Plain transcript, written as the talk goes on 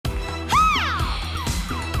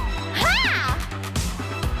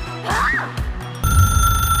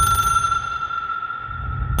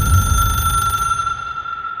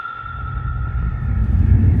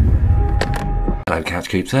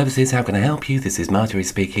Couch Services, how can I help you? This is Marjorie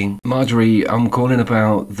speaking. Marjorie, I'm calling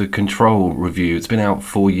about the Control review. It's been out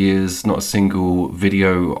 4 years, not a single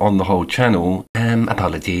video on the whole channel.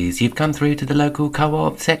 Apologies, you've come through to the local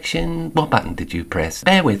co-op section. What button did you press?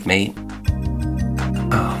 Bear with me.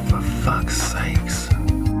 Oh, for fuck's sakes.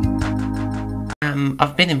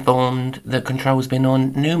 I've been informed that Control's been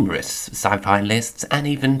on numerous sci-fi lists and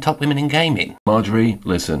even Top Women in Gaming. Marjorie,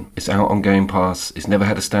 listen, it's out on Game Pass. It's never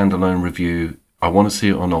had a standalone review. I want to see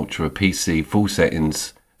it on Ultra, PC, full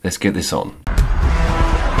settings. Let's get this on.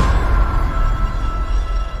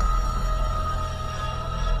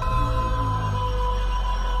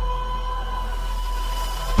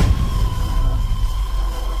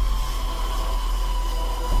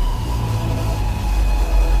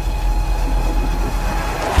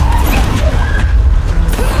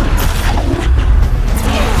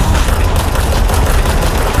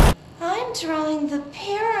 Drawing the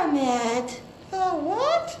pyramid. Oh,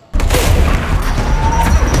 what?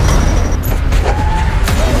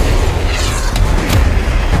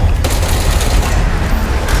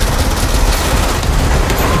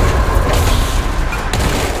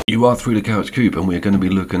 You are through the Couch Coop, and we're going to be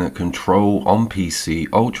looking at Control on PC,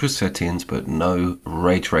 Ultra settings, but no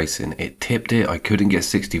ray tracing. It tipped it. I couldn't get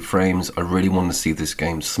 60 frames. I really wanted to see this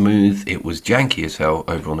game smooth. It was janky as hell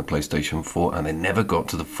over on the PlayStation 4, and they never got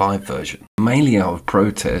to the 5 version. Mainly out of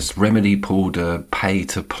protest, Remedy pulled a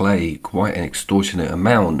pay-to-play, quite an extortionate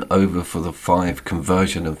amount over for the 5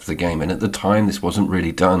 conversion of the game. And at the time, this wasn't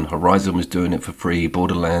really done. Horizon was doing it for free,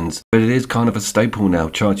 Borderlands. But it is kind of a staple now,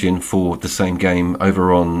 charging for the same game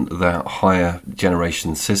over on that higher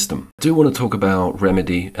generation system. I do want to talk about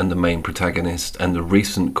Remedy and the main protagonist and the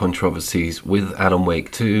recent controversies with Alan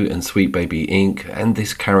Wake 2 and Sweet Baby Inc. and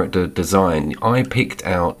this character design. I picked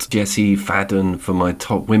out Jessie Fadden for my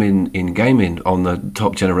top women in gaming on the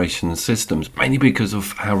top generation systems, mainly because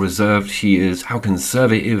of how reserved she is, how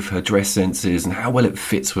conservative her dress sense is, and how well it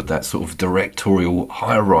fits with that sort of directorial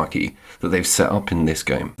hierarchy that they've set up in this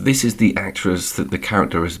game. This is the actress that the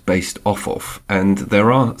character is based off of, and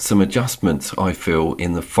there are some adjustments, I feel,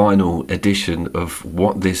 in the final edition of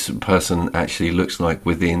what this person actually looks like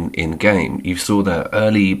within in-game. You saw that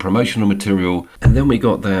early promotional material, and then we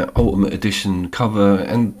got that Ultimate Edition cover,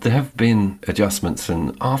 and there have been adjustments.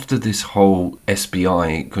 And after this whole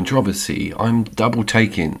SBI controversy, I'm double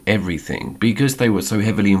taking everything because they were so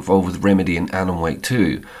heavily involved with Remedy and Alan Wake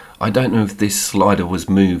 2. I don't know if this slider was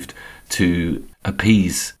moved to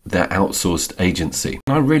appease their outsourced agency.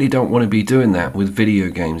 I really don't want to be doing that with video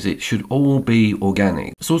games. It should all be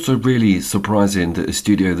organic. It's also really surprising that a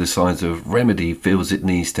studio the size of Remedy feels it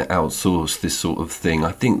needs to outsource this sort of thing.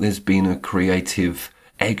 I think there's been a creative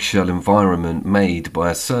eggshell environment made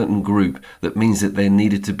by a certain group that means that they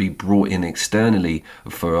needed to be brought in externally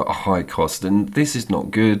for a high cost, and this is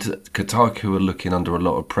not good. Kotaku are looking under a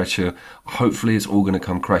lot of pressure. Hopefully it's all going to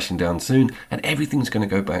come crashing down soon and everything's going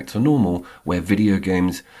to go back to normal, where video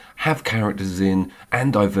games have characters in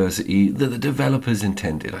and diversity that the developers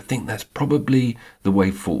intended. I think that's probably the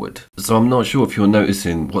way forward. So I'm not sure if you're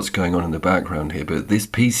noticing what's going on in the background here, but this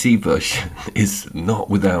PC version is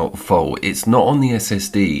not without fault. It's not on the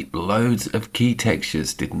SSD. Loads of key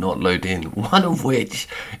textures did not load in, one of which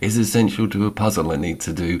is essential to a puzzle I need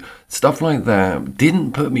to do. Stuff like that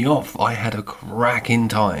didn't put me off. I had a cracking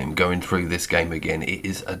time going through this game again. It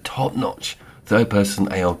is a top-notch third-person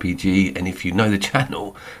ARPG, and if you know the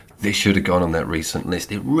channel, this should have gone on that recent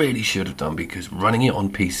list. It really should have done, because running it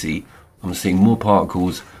on PC, I'm seeing more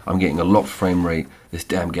particles, I'm getting a locked frame rate, this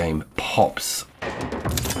damn game pops.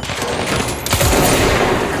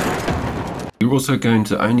 You're also going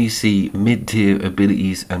to only see mid-tier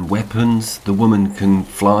abilities and weapons. The woman can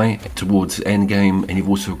fly towards endgame, and you've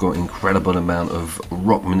also got an incredible amount of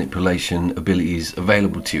rock manipulation abilities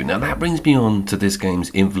available to you. Now that brings me on to this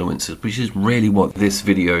game's influences, which is really what this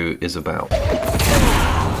video is about.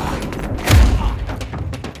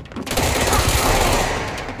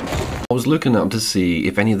 I was looking up to see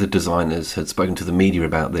if any of the designers had spoken to the media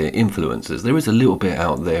about their influences. There is a little bit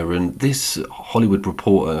out there, and this Hollywood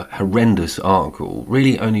Reporter horrendous article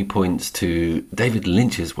really only points to David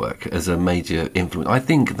Lynch's work as a major influence. I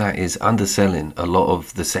think that is underselling a lot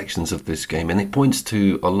of the sections of this game, and it points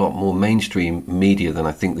to a lot more mainstream media than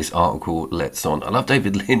I think this article lets on. I love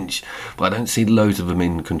David Lynch, but I don't see loads of them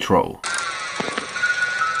in Control.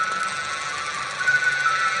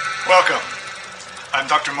 Welcome. I'm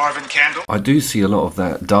Dr. Marvin Roman candle. I do see a lot of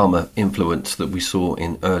that Dharma influence that we saw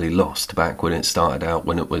in early Lost back when it started out,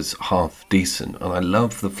 when it was half decent. And I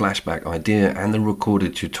love the flashback idea and the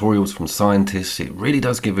recorded tutorials from scientists. It really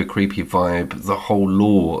does give a creepy vibe. The whole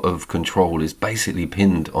lore of Control is basically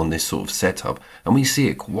pinned on this sort of setup, and we see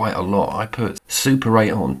it quite a lot. I put Super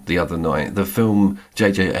 8 on the other night. The film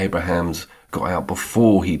J.J. Abrams got out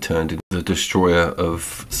before he turned into the destroyer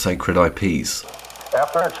of sacred IPs.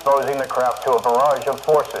 After exposing the craft to a barrage of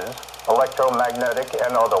forces, electromagnetic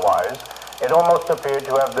and otherwise, it almost appeared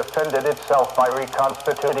to have defended itself by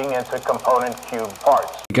reconstituting into component cube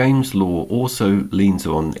parts. The game's lore also leans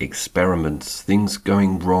on experiments, things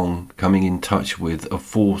going wrong, coming in touch with a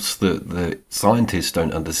force that the scientists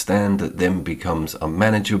don't understand, that then becomes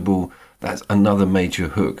unmanageable. That's another major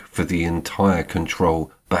hook for the entire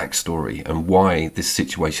Control backstory and why this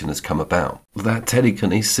situation has come about. That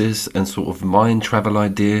telekinesis and sort of mind travel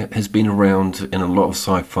idea has been around in a lot of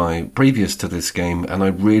sci-fi previous to this game, and I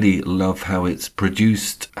really love how it's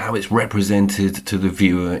produced, how it's represented to the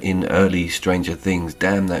viewer in early Stranger Things.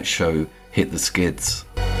 Damn, that show hit the skids.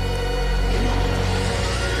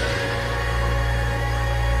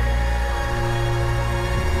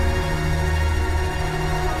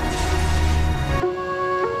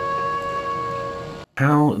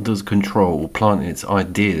 How does Control plant its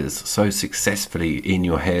ideas so successfully in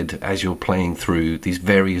your head as you're playing through these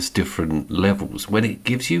various different levels, when it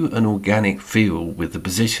gives you an organic feel with the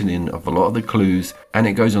positioning of a lot of the clues, and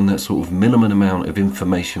it goes on that sort of minimum amount of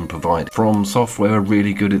information provided? From Software are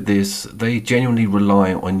really good at this. They genuinely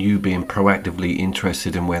rely on you being proactively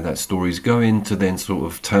interested in where that story's going to then sort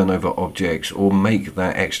of turn over objects or make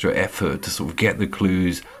that extra effort to sort of get the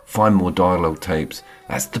clues, find more dialogue tapes.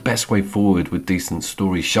 That's the best way forward with decent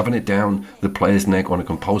stories. Shoving it down the player's neck on a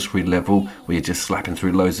compulsory level where you're just slapping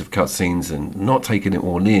through loads of cutscenes and not taking it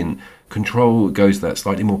all in. Control goes that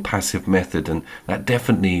slightly more passive method, and that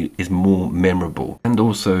definitely is more memorable and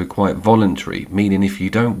also quite voluntary, meaning if you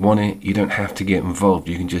don't want it, you don't have to get involved.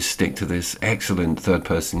 You can just stick to this excellent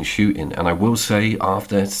third-person shooting. And I will say,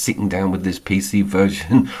 after sitting down with this PC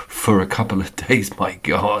version for a couple of days, my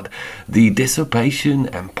god, the dissipation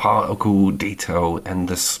and particle detail and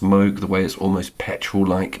the smoke, the way it's almost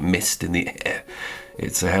petrol-like mist in the air,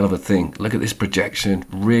 it's a hell of a thing. Look at this projection.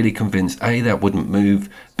 Really convinced A, that wouldn't move,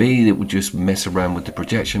 B, it would just mess around with the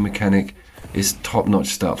projection mechanic. It's top-notch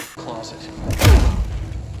stuff. Closet.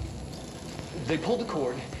 They pulled the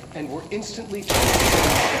cord and were instantly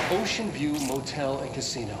taken to Ocean View Motel and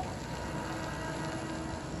Casino.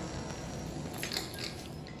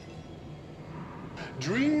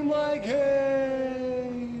 Dream like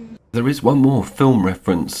haze. There is one more film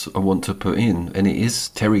reference I want to put in, and it is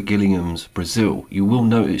Terry Gilliam's Brazil. You will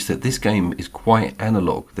notice that this game is quite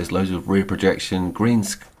analog. There's loads of rear projection, green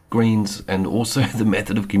screens, and also the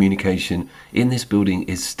method of communication in this building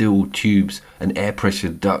is still tubes and air pressure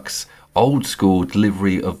ducts. Old school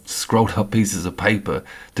delivery of scrolled up pieces of paper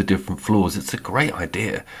to different floors. It's a great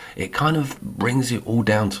idea. It kind of brings it all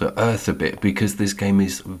down to earth a bit, because this game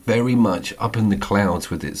is very much up in the clouds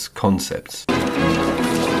with its concepts.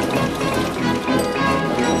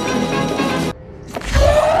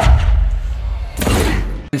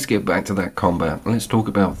 Let's get back to that combat. Let's talk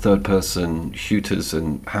about third-person shooters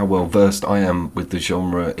and how well versed I am with the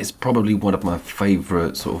genre. It's probably one of my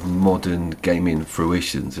favourite sort of modern gaming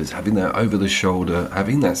fruitions. It's having that over-the-shoulder,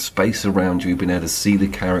 having that space around you, being able to see the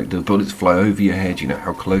character, bullets fly over your head, you know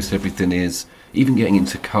how close everything is. Even getting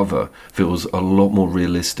into cover feels a lot more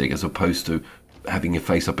realistic as opposed to having your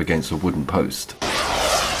face up against a wooden post.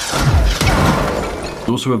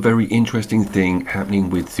 Also a very interesting thing happening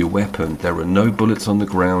with your weapon. There are no bullets on the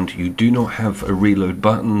ground. You do not have a reload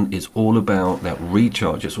button. It's all about that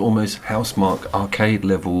recharge. It's almost Housemarque arcade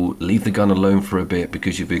level. Leave the gun alone for a bit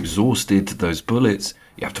because you've exhausted those bullets.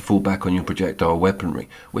 You have to fall back on your projectile weaponry,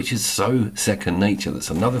 which is so second nature. That's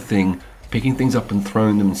another thing. Picking things up and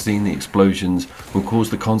throwing them and seeing the explosions will cause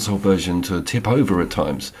the console version to tip over at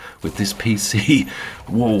times. With this PC,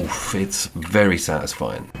 woof, it's very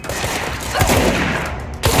satisfying.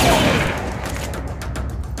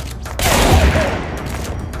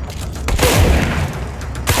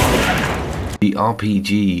 The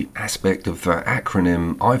RPG aspect of that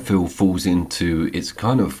acronym, I feel, falls into its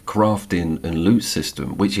kind of crafting and loot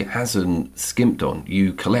system, which it hasn't skimped on.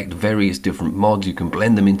 You collect various different mods, you can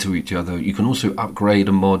blend them into each other, you can also upgrade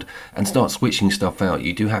a mod and start switching stuff out.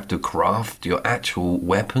 You do have to craft your actual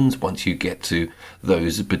weapons once you get to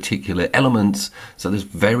those particular elements, so there's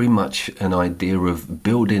very much an idea of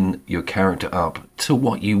building your character up to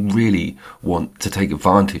what you really want to take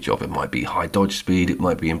advantage of. It might be high dodge speed, it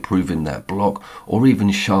might be improving that block, or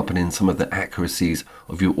even sharpening in some of the accuracies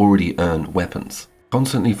of your already earned weapons.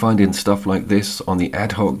 Constantly finding stuff like this on the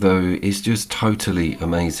ad hoc though is just totally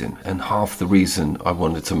amazing, and half the reason I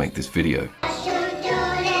wanted to make this video.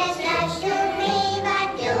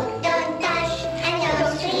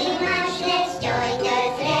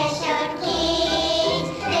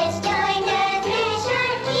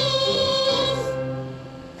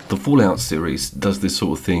 The Fallout series does this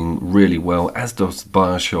sort of thing really well, as does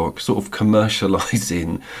BioShock, sort of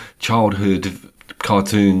commercializing childhood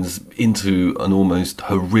cartoons into an almost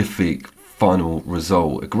horrific final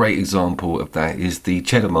result. A great example of that is the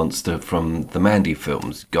Cheddar Monster from the Mandy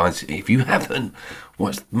films. Guys, if you haven't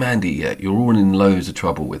watched Mandy yet, you're all in loads of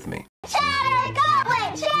trouble with me. Cheddar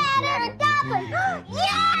Goblin! Cheddar Goblin!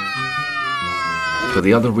 Yeah! But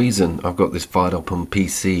the other reason I've got this fired up on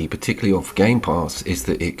PC, particularly off Game Pass, is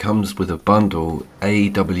that it comes with a bundle,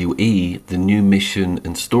 AWE, the new mission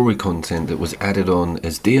and story content that was added on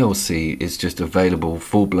as DLC is just available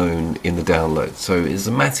full-blown in the download. So it's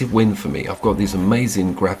a massive win for me. I've got these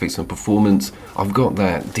amazing graphics and performance, I've got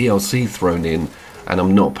that DLC thrown in, and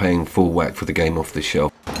I'm not paying full whack for the game off the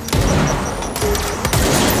shelf.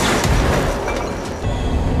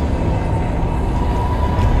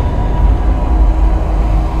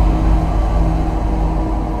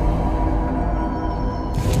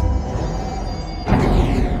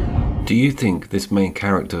 Do you think this main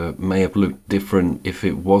character may have looked different if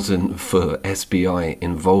it wasn't for SBI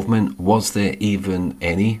involvement? Was there even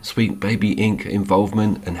any Sweet Baby Inc.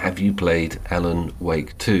 involvement? And have you played Alan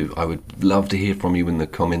Wake 2? I would love to hear from you in the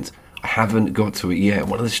comments. I haven't got to it yet.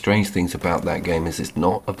 One of the strange things about that game is it's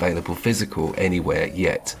not available physical anywhere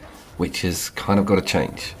yet, which has kind of got to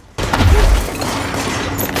change.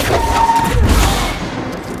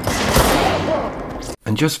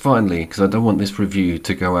 And just finally, because I don't want this review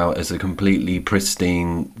to go out as a completely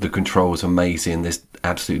pristine, the controls amazing, there's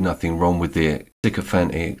absolutely nothing wrong with it,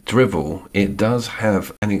 sycophantic drivel, it does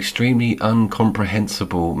have an extremely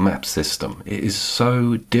incomprehensible map system. It is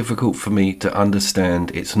so difficult for me to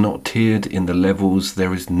understand. It's not tiered in the levels.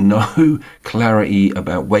 There is no clarity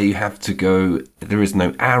about where you have to go. There is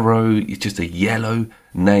no arrow. It's just a yellow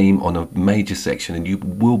name on a major section and you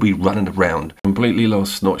will be running around completely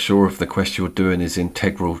lost, not sure if the quest you're doing is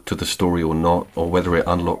integral to the story or not, or whether it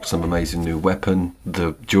unlocks some amazing new weapon.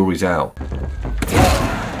 The jury's out.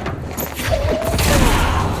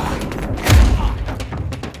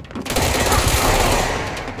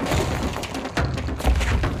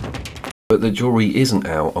 But the jury isn't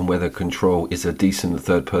out on whether Control is a decent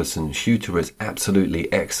third-person shooter. It's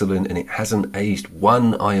absolutely excellent, and it hasn't aged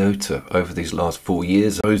one iota over these last 4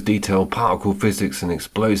 years. Those detailed particle physics and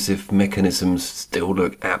explosive mechanisms still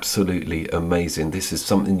look absolutely amazing. This is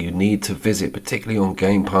something you need to visit, particularly on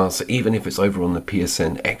Game Pass. Even if it's over on the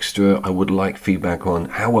PSN Extra, I would like feedback on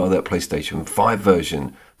how well that PlayStation 5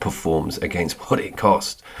 version performs against what it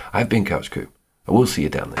cost. I've been Couch Coop. I will see you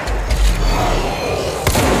down there.